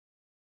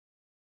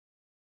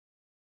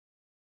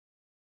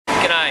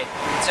G'day,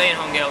 it's Ian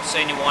Hongell,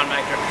 Senior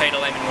Winemaker at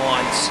Peter Lemon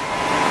Wines.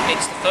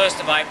 It's the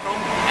 1st of April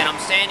and I'm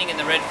standing in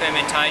the red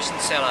fermentation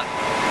cellar.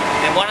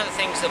 And one of the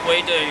things that we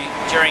do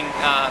during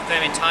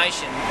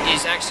fermentation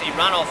is actually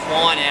run off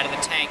wine out of the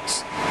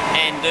tanks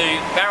and do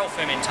barrel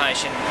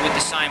fermentation with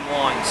the same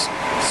wines.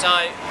 So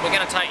we're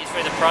going to take you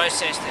through the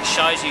process that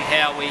shows you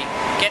how we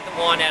get the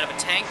wine out of a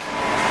tank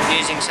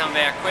using some of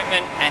our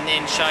equipment and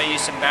then show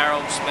you some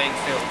barrels being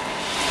filled.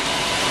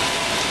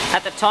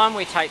 At the time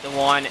we take the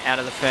wine out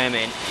of the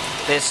ferment,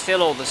 there's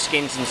still all the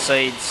skins and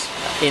seeds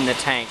in the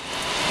tank.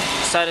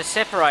 So to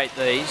separate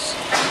these,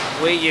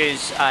 we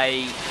use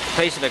a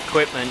piece of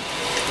equipment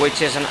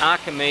which is an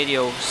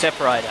Archemedial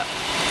Separator.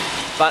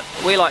 But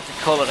we like to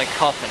call it a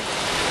coffin,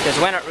 because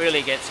when it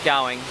really gets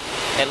going,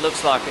 it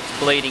looks like it's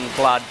bleeding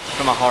blood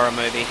from a horror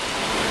movie.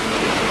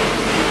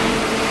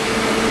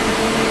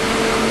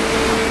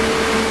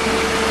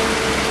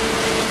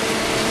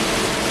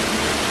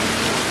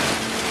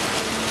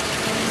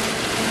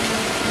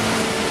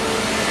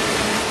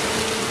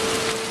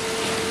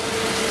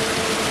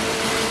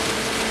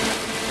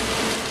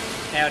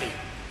 Howdy,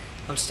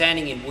 I'm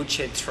standing in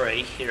Woodshed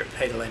 3 here at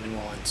Peter Lemon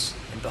Wines,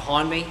 and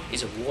behind me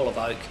is a wall of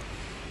oak.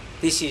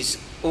 This is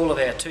all of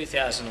our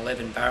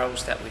 2011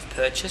 barrels that we've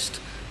purchased,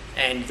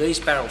 and these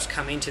barrels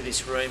come into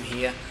this room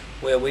here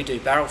where we do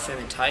barrel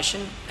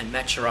fermentation and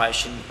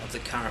maturation of the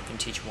current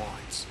vintage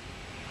wines.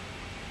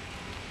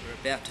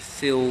 We're about to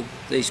fill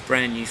these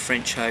brand new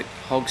French oak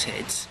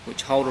hogsheads,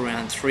 which hold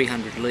around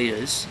 300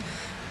 litres,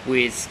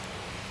 with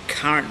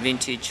current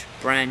vintage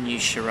brand new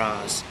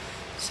Shiraz.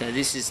 So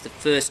this is the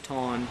first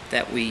time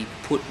that we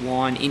put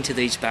wine into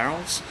these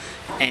barrels,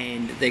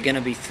 and they're going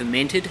to be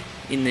fermented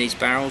in these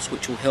barrels,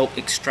 which will help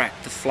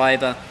extract the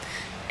flavour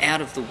out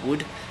of the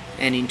wood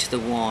and into the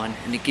wine,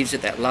 and it gives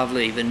it that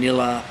lovely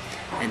vanilla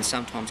and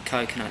sometimes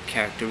coconut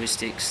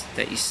characteristics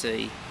that you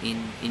see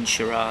in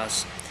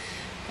Shiraz.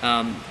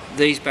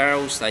 These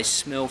barrels, they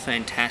smell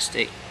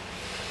fantastic.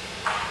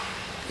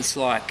 It's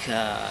like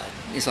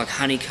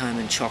honeycomb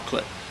and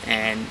chocolate,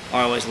 and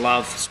I always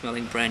love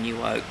smelling brand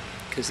new oak,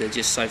 because they're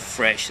just so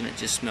fresh and it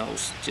just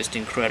smells just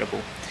incredible.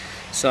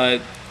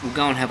 So we'll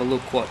go and have a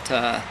look what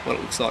it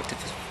looks like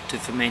to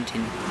ferment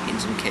in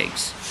some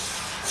kegs.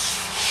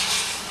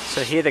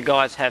 So here the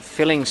guys have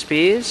filling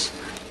spears,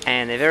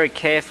 and they're very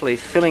carefully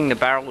filling the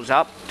barrels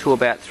up to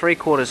about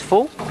 3/4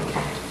 full,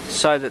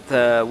 so that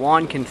the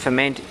wine can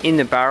ferment in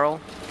the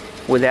barrel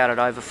without it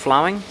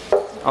overflowing.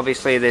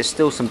 Obviously there's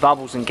still some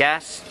bubbles and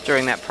gas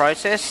during that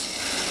process,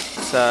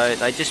 so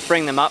they just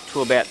bring them up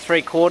to about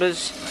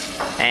 3/4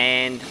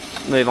 and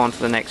move on to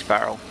the next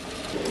barrel.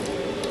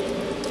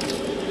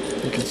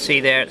 You can see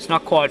there it's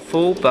not quite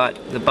full,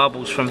 but the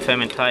bubbles from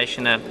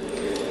fermentation, that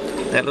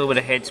little bit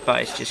of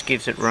headspace just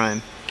gives it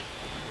room.